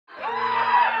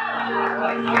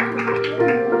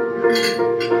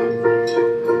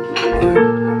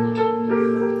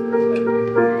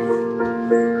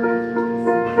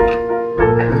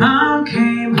Mom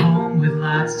came home with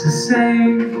lots to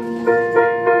say.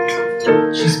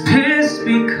 She's pissed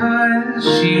because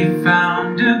she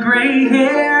found a gray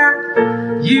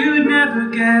hair. You'd never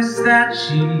guess that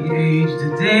she aged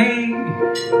a day.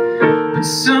 But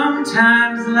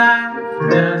sometimes life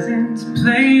doesn't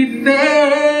play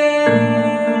fair.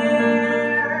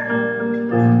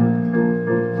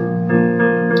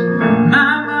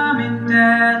 My mom and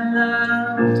dad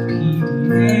loved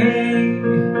PDA.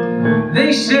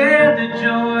 They shared the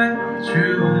joy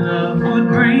true love would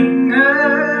bring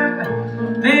her.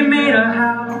 They made a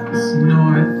house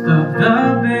north of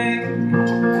the bay.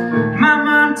 My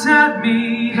mom taught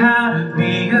me how to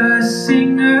be a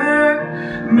singer.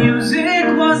 Music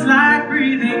was like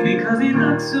breathing because it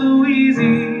looked so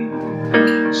easy.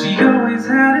 She always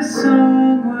had a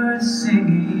song worth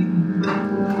singing.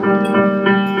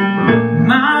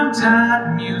 Mom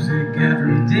taught music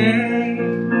every day.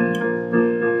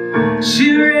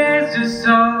 She raised us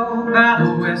all by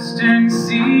the western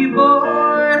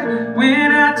seaboard.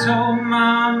 When I told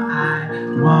Mom I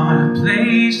wanna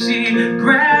play, she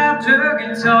grabbed her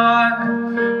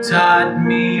guitar, taught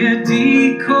me a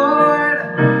D chord.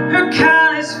 Her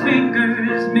callous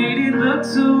fingers made it look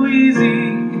so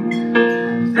easy.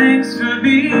 Thanks for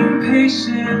being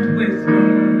patient with me.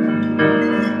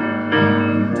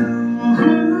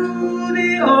 Ooh,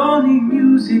 the only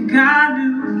music I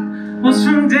knew was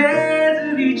from days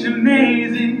of each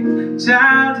amazing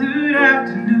childhood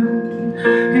afternoon.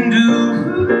 And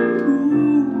ooh,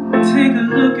 take a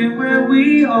look at where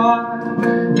we are,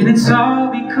 and it's all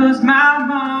because my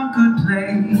mom could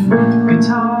play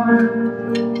guitar.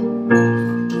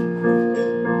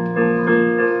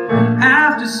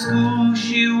 After school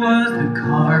she was the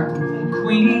carpool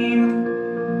queen.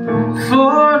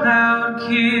 For loud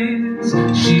kids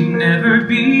she'd never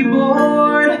be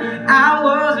bored. I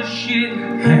was a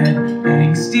shithead,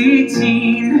 angsty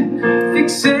teen,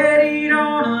 fixated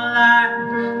on a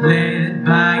line, led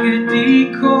by a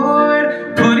D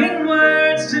chord. Putting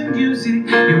words to music,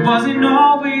 it wasn't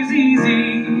always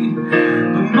easy,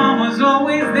 but Mom was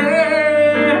always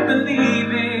there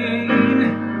believing.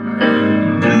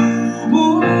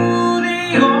 Ooh,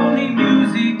 the only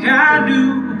music I knew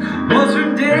was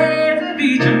from days of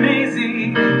each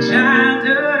amazing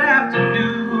childhood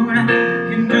afternoon.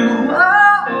 And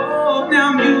oh,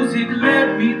 now music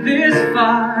led me this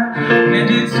far, and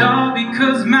it's all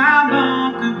because my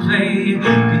mom could play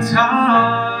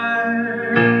guitar.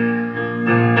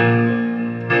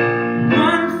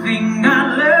 One thing I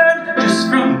learned just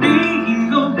from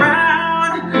being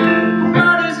around, a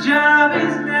mother's job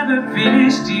is never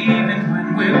finished even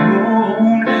when we're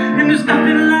grown. And there's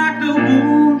nothing like the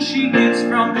wound she gets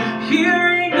from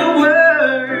hearing the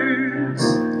words,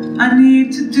 I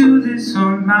need to do this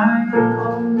on my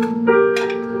own.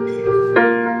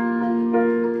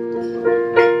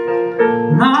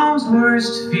 Mom's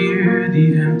worst fear,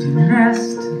 the empty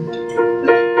nest.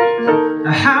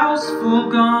 A house full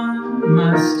gone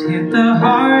must hit the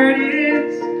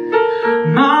hardest.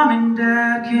 Mom and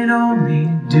Dad can only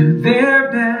do their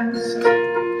best.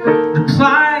 The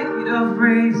plight of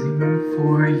raising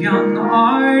four young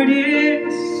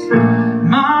artists.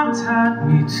 Mom taught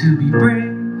me to be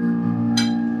brave,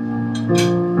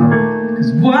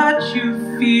 'cause what you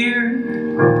fear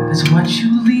is what you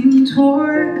lean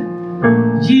toward.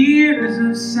 Years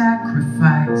of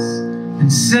sacrifice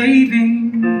and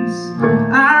savings,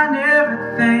 I never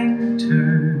thanked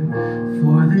her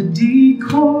for the D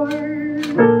chord.